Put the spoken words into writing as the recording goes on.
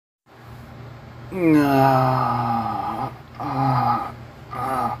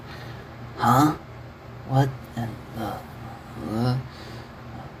Huh? What in the...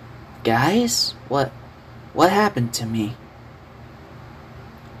 Guys? What happened to me?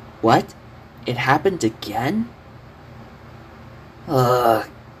 What? It happened again? Ugh,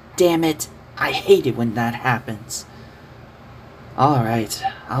 damn it. I hate it when that happens. Alright,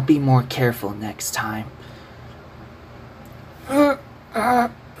 I'll be more careful next time.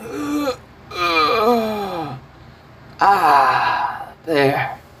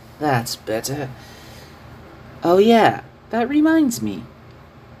 There. That's better. Oh yeah, that reminds me.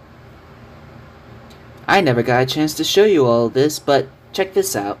 I never got a chance to show you all of this, but check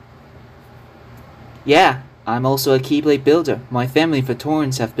this out. Yeah, I'm also a Keyblade builder. My family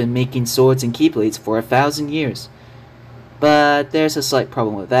Fatorans have been making swords and Keyblades for 1,000 years. But there's a slight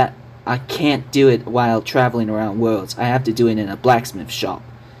problem with that. I can't do it while traveling around worlds. I have to do it in a blacksmith shop.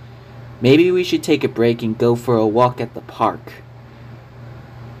 Maybe we should take a break and go for a walk at the park.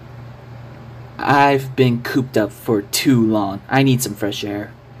 I've been cooped up for too long. I need some fresh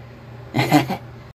air.